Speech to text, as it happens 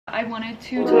I wanted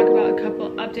to talk about a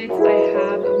couple updates I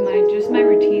have of my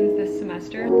routines this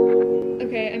semester.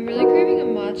 Okay, I'm really craving a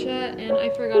matcha, and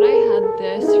I forgot I had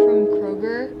this from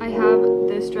Kroger. I have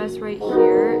this dress right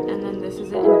here, and then this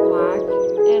is it in black.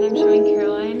 And I'm showing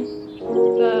Caroline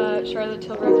the Charlotte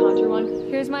Tilbury contour one.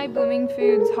 Here's my Blooming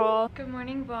Foods haul. Good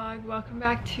morning vlog, welcome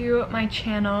back to my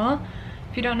channel.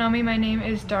 If you don't know me, my name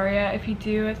is Daria. If you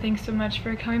do, thanks so much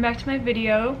for coming back to my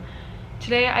video.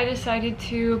 Today I decided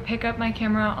to pick up my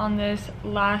camera on this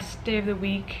last day of the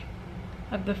week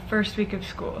of the first week of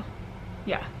school.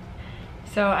 Yeah.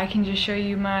 So I can just show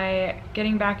you my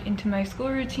getting back into my school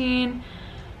routine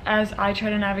as I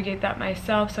try to navigate that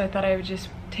myself. So I thought I would just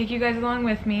take you guys along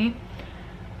with me.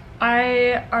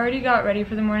 I already got ready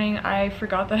for the morning. I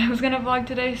forgot that I was gonna vlog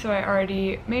today, so I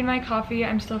already made my coffee.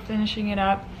 I'm still finishing it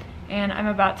up and I'm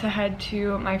about to head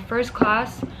to my first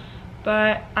class.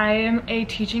 But I am a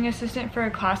teaching assistant for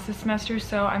a class this semester,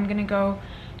 so I'm gonna go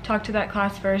talk to that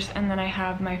class first, and then I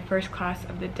have my first class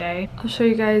of the day. I'll show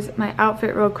you guys my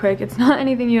outfit real quick. It's not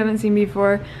anything you haven't seen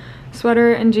before.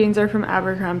 Sweater and jeans are from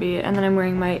Abercrombie, and then I'm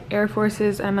wearing my Air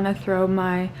Forces. I'm gonna throw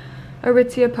my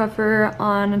Aritzia puffer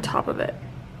on top of it.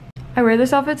 I wear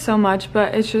this outfit so much,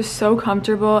 but it's just so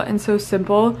comfortable and so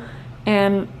simple,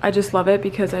 and I just love it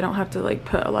because I don't have to like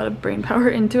put a lot of brain power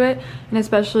into it, and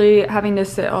especially having to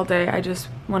sit all day, I just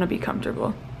want to be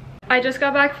comfortable. I just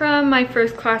got back from my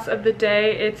first class of the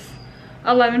day. It's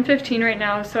 11:15 right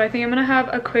now, so I think I'm gonna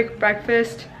have a quick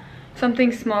breakfast,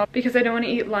 something small, because I don't want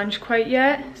to eat lunch quite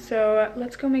yet. So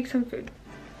let's go make some food.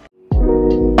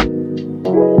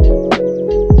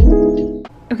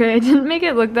 Okay, I didn't make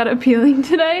it look that appealing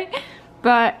today,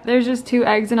 but there's just 2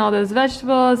 eggs and all those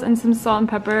vegetables and some salt and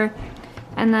pepper.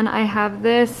 And then I have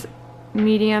this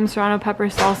medium serrano pepper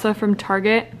salsa from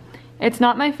Target. It's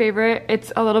not my favorite.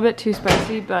 It's a little bit too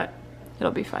spicy, but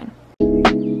it'll be fine.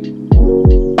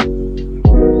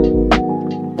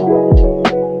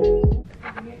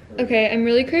 Okay, I'm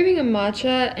really craving a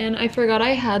matcha, and I forgot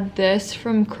I had this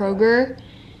from Kroger.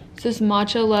 It's this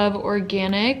Matcha Love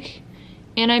Organic,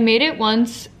 and I made it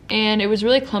once and it was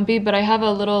really clumpy, but I have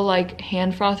a little like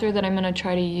hand frother that I'm gonna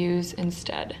try to use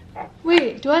instead.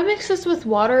 Wait, do I mix this with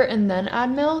water and then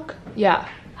add milk? Yeah.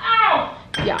 Ow!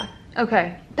 Yeah,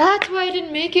 okay. That's why I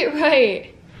didn't make it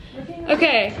right.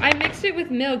 Okay, I mixed it with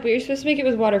milk, but you're supposed to make it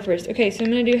with water first. Okay, so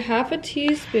I'm gonna do half a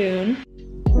teaspoon.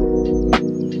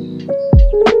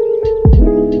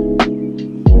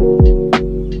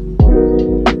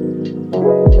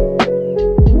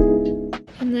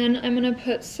 And then I'm gonna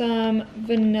put some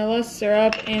vanilla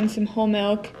syrup and some whole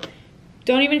milk.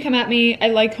 Don't even come at me, I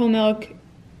like whole milk.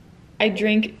 I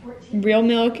drink real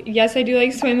milk. Yes, I do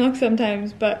like soy milk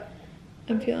sometimes, but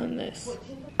I'm feeling this.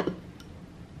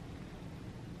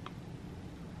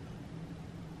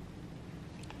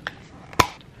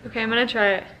 Okay, I'm gonna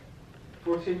try it.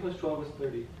 14 plus 12 is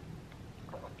 30.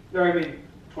 No, I mean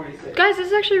 26. Guys, this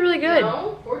is actually really good.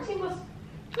 No, 14 plus...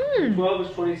 12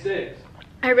 is 26.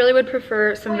 I really would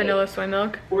prefer some vanilla soy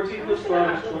milk. 14 plus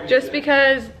 12 is 26. Just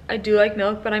because I do like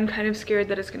milk, but I'm kind of scared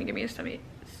that it's gonna give me a stomach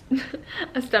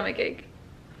ache.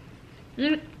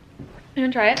 You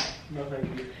wanna try it? No,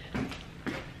 thank you.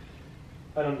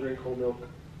 I don't drink whole milk.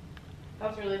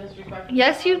 That's really disrespectful.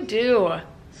 Yes, you do.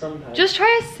 Sometimes. Just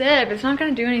try a sip. It's not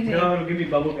gonna do anything. No, it'll give me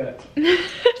bubble guts.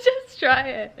 Just try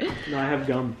it. No, I have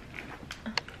gum.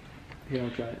 Here,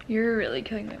 I'll try it. You're really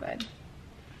killing my vibe.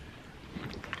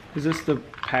 Is this the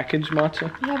packaged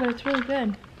matcha? Yeah, but it's really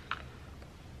good.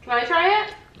 Can I try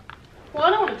it? Well, I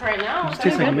don't want to try it now. It just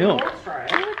tastes like milk. Let's try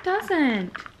it. No, it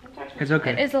doesn't. It's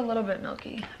okay. It is a little bit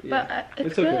milky, Yeah. but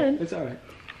it's okay. good. It's alright.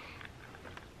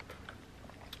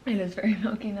 It is very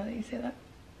milky now that you say that.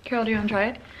 Carol, do you want to try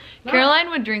it? No. Caroline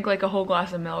would drink like a whole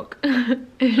glass of milk.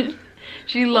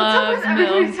 She What's loves up with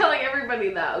everybody milk. telling everybody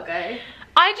that, okay?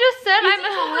 I just said You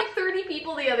told like 30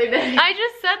 people the other day. I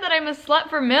just said that I'm a slut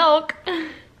for milk.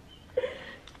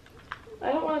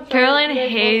 I don't want to. Caroline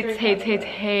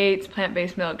hates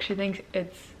plant-based milk. She thinks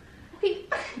it's...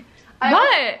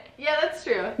 What? Yeah, that's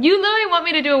true. You literally want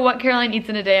me to do a what Caroline eats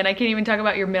in a day, and I can't even talk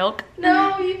about your milk?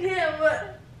 No, you can't,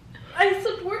 but I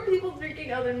support people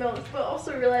drinking other milks, but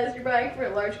also realize you're buying for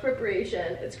a large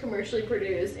corporation, it's commercially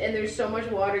produced, and there's so much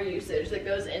water usage that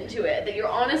goes into it that you're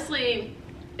honestly,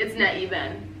 it's not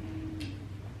even.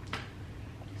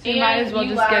 So you might as well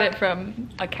just get it from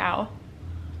a cow.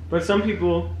 But some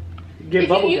people get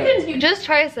bubble guts. Just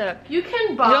try a sip. You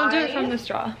can buy. You don't do it from the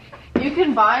straw. You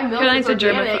can buy milk Caroline's that's a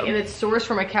organic germaphobe. and it's sourced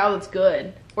from a cow that's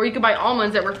good. Or you can buy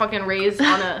almonds that were fucking raised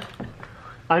on a...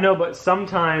 I know, but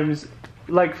sometimes,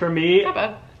 like for me, Not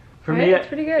bad. for Right? me, It's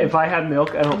pretty good. if I have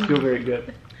milk, I don't feel very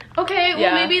good. Okay, well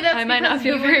Yeah, maybe that's I might not because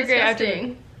feel you were very great after-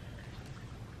 disgusting.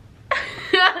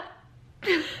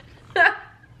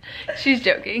 She's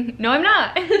joking. No, I'm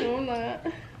not. No, I'm not.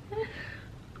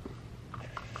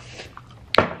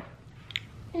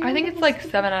 I think it's like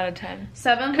 7 out of 10.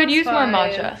 7 Could plus use more 5.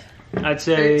 matcha. I'd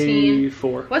say 13.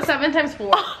 4. What's 7 times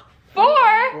 4? 4?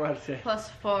 4 out of 10. Plus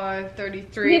 5,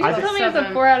 33. You I just plus told me it's a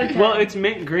 7. 4 out of 10. Well, it's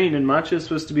mint green, and matcha is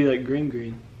supposed to be like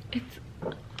green. It's.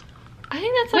 I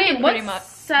think that's like Wait, a pretty what's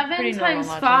 7 pretty normal times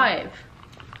matcha. 5?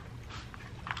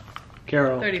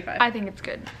 Carol. 35. I think it's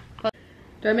good.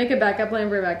 Do I make a backup plan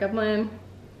for a backup plan?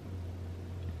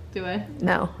 Do I?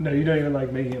 No. No, you don't even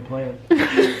like making a plan.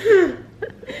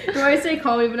 Do I stay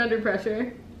calm even under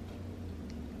pressure?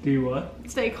 Do you what?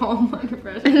 Stay calm under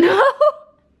pressure. No.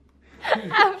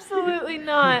 Absolutely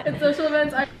not. At social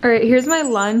events, All right, here's my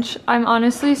lunch. I'm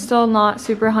honestly still not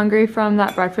super hungry from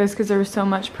that breakfast because there was so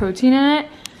much protein in it.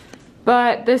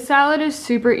 But this salad is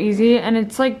super easy and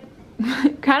it's like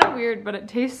kind of weird, but it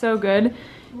tastes so good.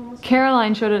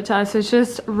 Caroline showed it to us. It's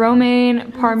just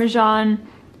romaine, parmesan,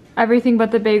 everything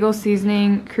but the bagel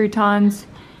seasoning, croutons,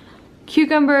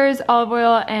 cucumbers, olive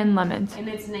oil, and lemons. and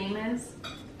its name is?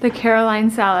 The Caroline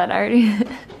salad. I already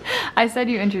I said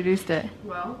you introduced it.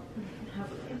 Well,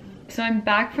 So I'm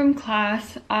back from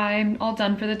class. I'm all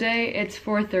done for the day. It's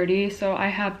 4:30, so I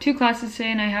have 2 classes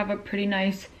today and I have a pretty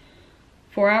nice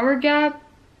 4-hour gap.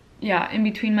 Yeah, in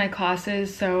between my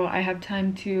classes, so I have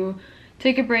time to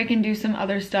take a break and do some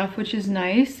other stuff, which is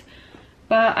nice.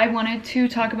 But I wanted to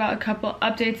talk about a couple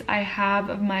updates I have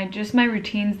of my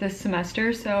routines this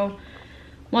semester. So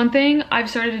one thing I've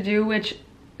started to do, which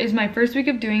is my first week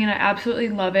of doing and I absolutely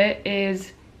love it,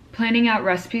 is planning out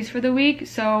recipes for the week.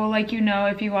 So like, you know,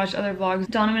 if you watch other vlogs,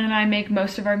 Donovan and I make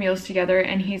most of our meals together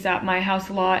and he's at my house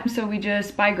a lot. So we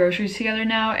just buy groceries together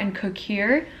now and cook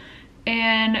here.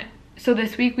 And so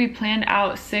this week we planned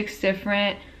out 6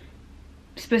 different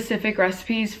specific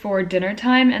recipes for dinner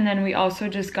time, and then we also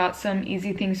just got some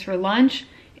easy things for lunch.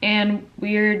 And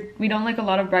we don't like a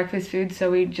lot of breakfast food, so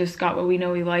we just got what we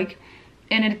know we like.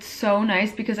 And it's so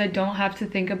nice because I don't have to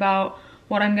think about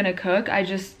what I'm gonna cook. I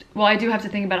do have to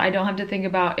think about it. I don't have to think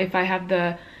about if I have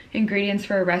the ingredients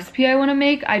for a recipe I want to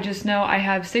make. I just know I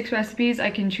have 6 recipes. I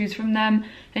can choose from them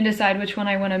and decide which one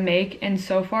I want to make. And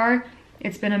so far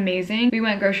it's been amazing. We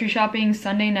went grocery shopping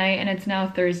Sunday night and it's now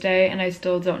Thursday and I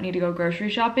still don't need to go grocery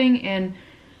shopping. And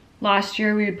last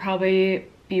year we would probably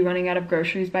be running out of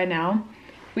groceries by now.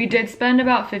 We did spend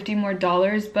about $50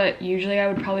 more, but usually I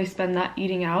would probably spend that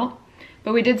eating out.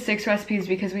 But we did 6 recipes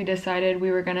because we decided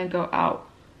we were gonna go out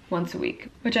once a week,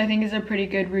 which I think is a pretty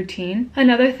good routine.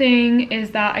 Another thing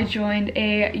is that I joined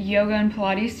a yoga and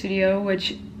Pilates studio,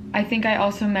 which I think I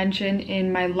also mentioned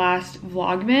in my last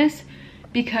Vlogmas,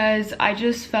 because I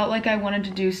just felt like I wanted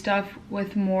to do stuff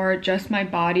with more just my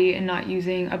body and not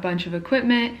using a bunch of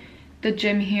equipment. The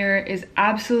gym here is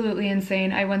absolutely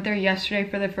insane. I went there yesterday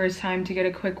for the first time to get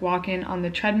a quick walk-in on the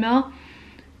treadmill.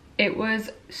 It was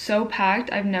so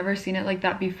packed. I've never seen it like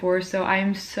that before, so I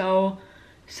am so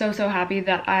happy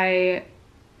that I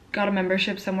got a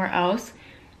membership somewhere else.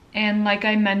 And like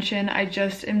I mentioned, I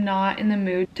just am not in the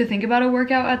mood to think about a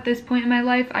workout at this point in my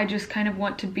life. I just kind of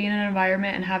want to be in an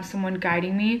environment and have someone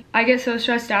guiding me. I get so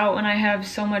stressed out when I have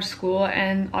so much school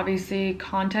and obviously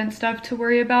content stuff to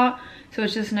worry about. So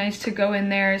it's just nice to go in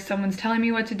there, someone's telling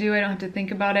me what to do, I don't have to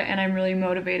think about it, and I'm really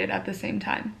motivated at the same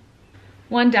time.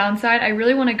 One downside, I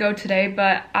really want to go today,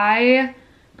 but I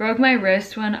broke my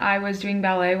wrist when I was doing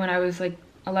ballet when I was like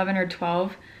 11 or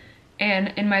 12.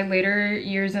 And in my later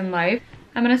years in life,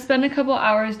 I'm gonna spend a couple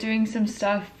hours doing some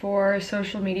stuff for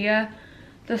social media.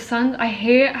 I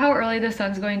hate how early the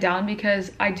sun's going down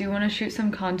because I do want to shoot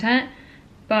some content,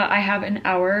 but I have an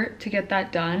hour to get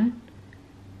that done.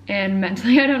 And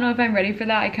mentally, I don't know if I'm ready for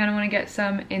that. I kind of want to get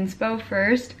some inspo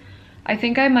first. I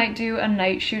think I might do a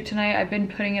night shoot tonight. I've been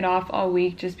putting it off all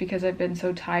week just because I've been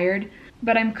so tired.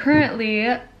 But I'm currently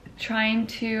trying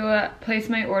to place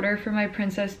my order for my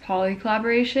Princess Polly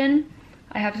collaboration.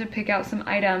 I have to pick out some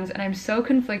items and I'm so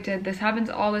conflicted. This happens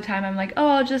all the time. I'm like, oh,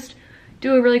 I'll just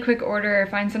do a really quick order,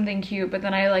 find something cute, but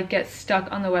then I like get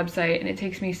stuck on the website and it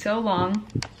takes me so long.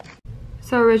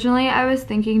 So originally I was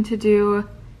thinking to do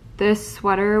this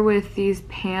sweater with these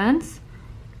pants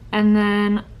and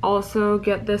then also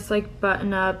get this like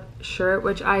button-up shirt,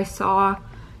 which I saw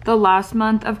the last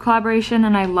month of collaboration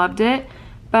and I loved it.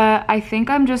 But I think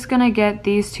I'm just gonna get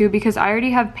these 2 because I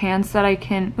already have pants that I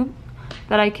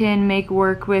can make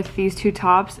work with these 2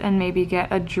 tops and maybe get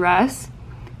a dress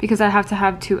because I have to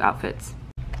have 2 outfits.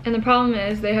 And the problem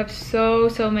is they have so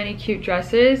many cute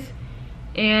dresses.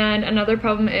 And another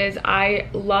problem is I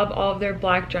love all of their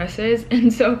black dresses,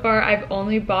 and so far I've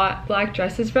only bought black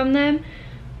dresses from them.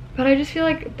 But I just feel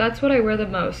like that's what I wear the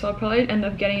most, so I'll probably end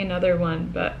up getting another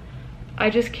one, but I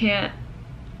just can't.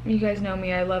 You guys know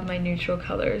me, I love my neutral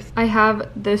colors. I have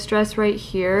this dress right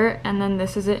here, and then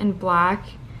this is it in black,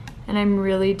 and I'm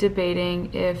really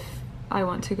debating if I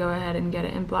want to go ahead and get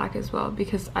it in black as well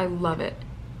because I love it.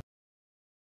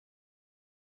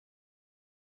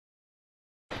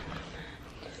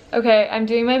 Okay, I'm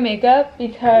doing my makeup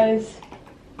because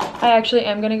I actually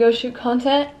am gonna go shoot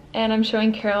content, and I'm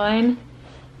showing Caroline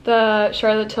the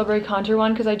Charlotte Tilbury contour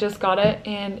one because I just got it,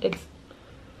 and it's,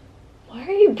 why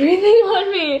are you breathing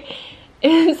on me?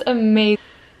 It's amazing.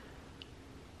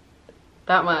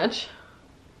 That much?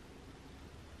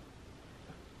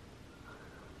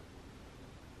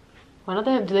 Why don't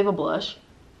they have, do they have a blush?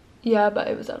 Yeah, but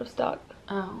it was out of stock.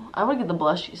 Oh, I would get the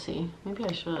blush, you see. Maybe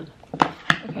I should.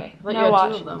 Okay, I thought now you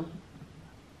watch. had 2 of them.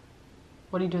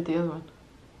 What do you do with the other one?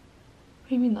 What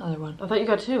do you mean the other one? I thought you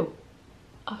got 2.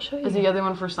 I'll show you. Is the other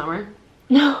one for summer?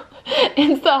 No,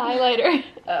 it's the highlighter.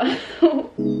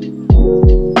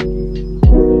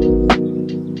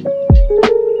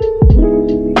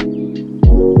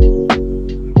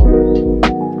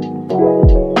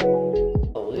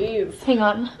 Hang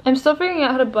on, I'm still figuring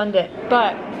out how to blend it,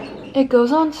 but it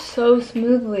goes on so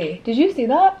smoothly. Did you see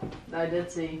that? I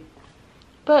did see.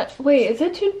 But wait, is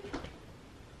it too?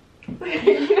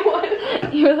 You know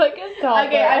what? You're like a dog.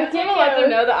 Okay, I just want to let them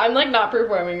know that I'm like not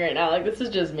performing right now. Like, this is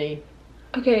just me.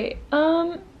 Okay,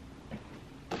 I'm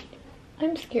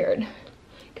scared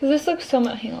because this looks so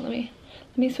much. Hang on, let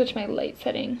me switch my light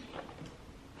setting.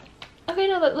 Okay,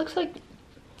 no, that looks like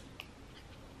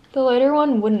the lighter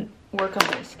one wouldn't work on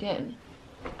my skin.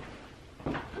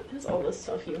 What is all this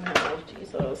stuff you have?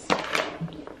 Jesus.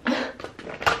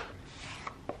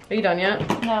 Are you done yet?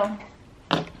 No.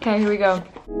 Okay, here we go.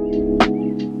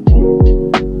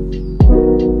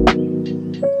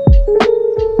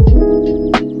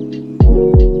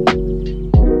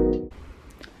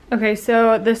 Okay,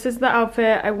 so this is the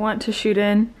outfit I want to shoot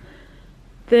in.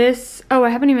 This, oh, I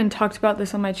haven't even talked about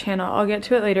this on my channel. I'll get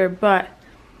to it later, but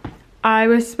I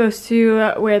was supposed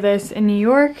to wear this in New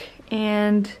York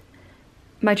and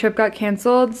my trip got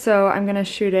canceled, so I'm gonna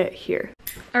shoot it here.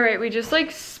 All right, we just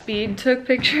like speed took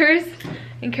pictures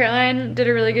and Caroline did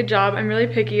a really good job. I'm really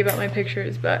picky about my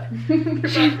pictures, but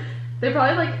They're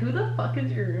probably like, who the fuck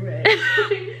is your roommate?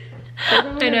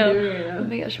 I know. Oh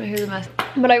my gosh, my hair's a mess.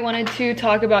 But I wanted to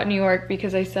talk about New York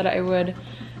because I said I would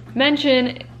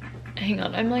mention, hang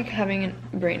on, I'm like having a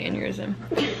brain aneurysm.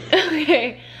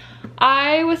 Okay,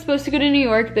 I was supposed to go to New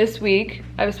York this week.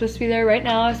 I was supposed to be there right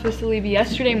now. I was supposed to leave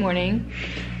yesterday morning.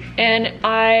 And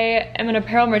I am an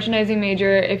apparel merchandising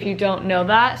major, if you don't know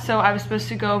that. So I was supposed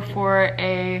to go for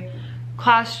a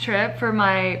class trip for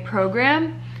my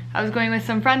program. I was going with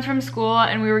some friends from school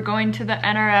and we were going to the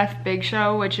NRF Big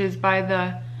Show, which is by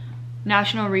the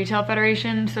National Retail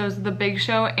Federation. So it's the Big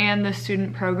Show and the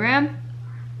student program.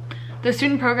 The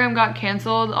student program got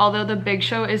canceled, although the Big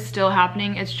Show is still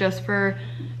happening. It's just for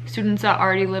students that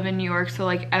already live in New York, so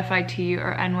like FIT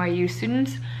or NYU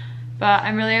students. But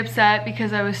I'm really upset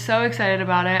because I was so excited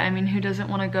about it. I mean, who doesn't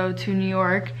want to go to New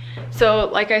York? So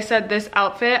like I said, this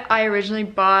outfit I originally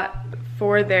bought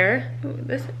for there. Ooh,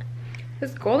 this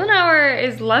golden hour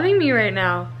is loving me right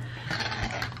now.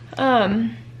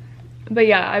 But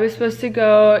yeah, I was supposed to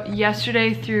go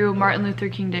yesterday through Martin Luther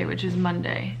King Day, which is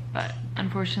Monday, but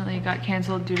unfortunately it got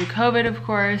canceled due to COVID, of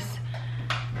course.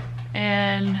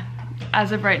 And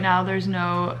as of right now, there's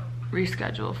no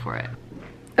reschedule for it.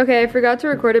 Okay, I forgot to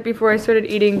record it before I started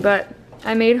eating, but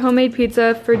I made homemade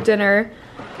pizza for dinner.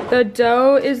 The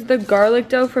dough is the garlic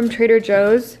dough from Trader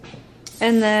Joe's.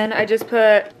 And then I just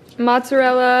put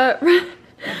mozzarella,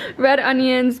 red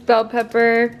onions, bell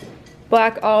pepper,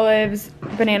 black olives,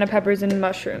 banana peppers, and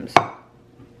mushrooms.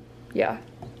 Yeah,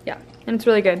 and it's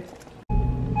really good.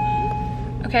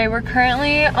 Okay, we're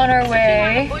currently on our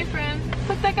way Boyfriend,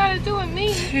 what's that got to do with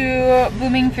me? to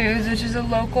Blooming Foods, which is a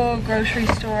local grocery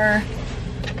store.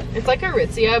 It's like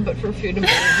Aritzia, but for food and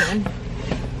beverage.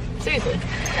 Seriously.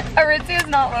 Aritzia is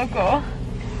not local.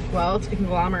 Well, it's a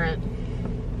conglomerate.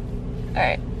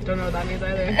 Alright. Don't know what that means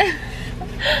either.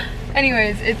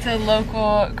 Anyways, it's a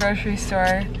local grocery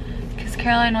store because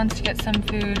Caroline wants to get some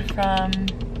food from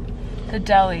the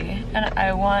deli and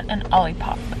I want an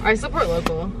Olipop. I support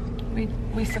local.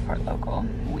 We support local.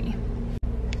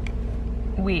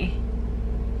 We.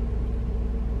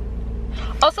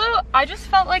 Also, I just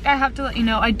felt like I have to let you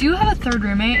know, I do have a third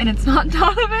roommate and it's not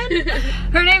Donovan.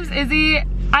 Her name's Izzy.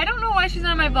 I don't know why she's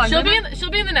not in my vlog. She'll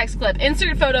be in the next clip.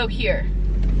 Insert photo here.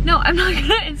 No, I'm not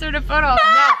gonna insert a photo. No.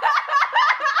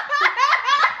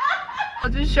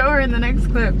 I'll just show her in the next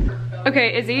clip.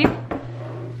 Okay, Izzy,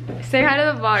 Say hi to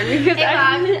the vlog because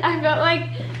I felt like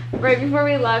right before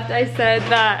we left I said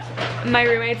that my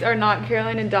roommates are not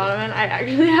Caroline and Donovan. I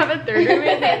actually have a third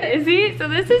roommate named Izzy. So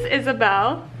this is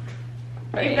Isabel.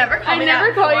 Right. You've never called me that. I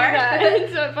never called you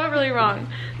that, so it felt really wrong.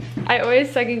 I always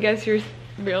second guess your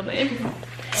real name.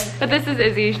 But this is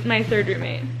Izzy, my third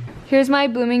roommate. Here's my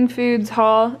Blooming Foods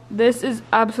haul. This is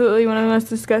absolutely one of the most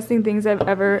disgusting things I've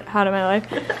ever had in my life.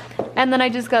 And then I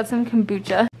just got some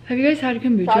kombucha. Have you guys had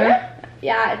kombucha? Probably?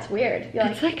 Yeah, it's weird.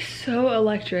 It's like so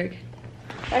electric.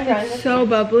 It's so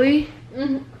bubbly.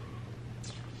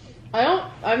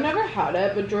 I've never had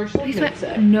it, but George Makes makes my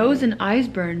it. nose and eyes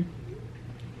burn.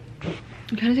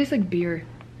 It kind of tastes like beer,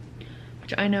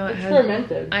 which I know it has.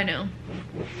 Fermented. I know.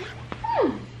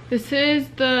 This is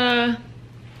the.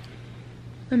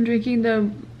 I'm drinking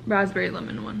the raspberry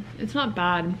lemon one. It's not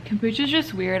bad. Kombucha is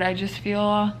just weird. I just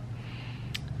feel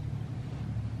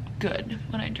good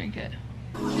when I drink it.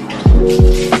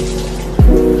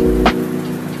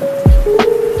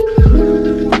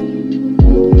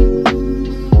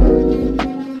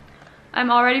 I'm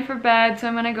all ready for bed, so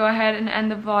I'm gonna go ahead and end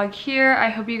the vlog here. I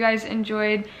hope you guys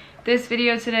enjoyed this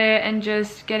video today and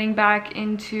just getting back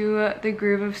into the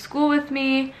groove of school with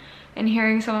me and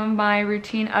hearing some of my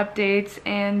routine updates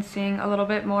and seeing a little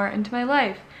bit more into my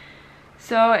life.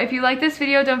 So if you like this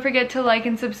video, don't forget to like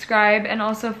and subscribe and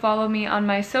also follow me on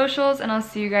my socials, and I'll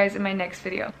see you guys in my next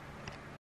video.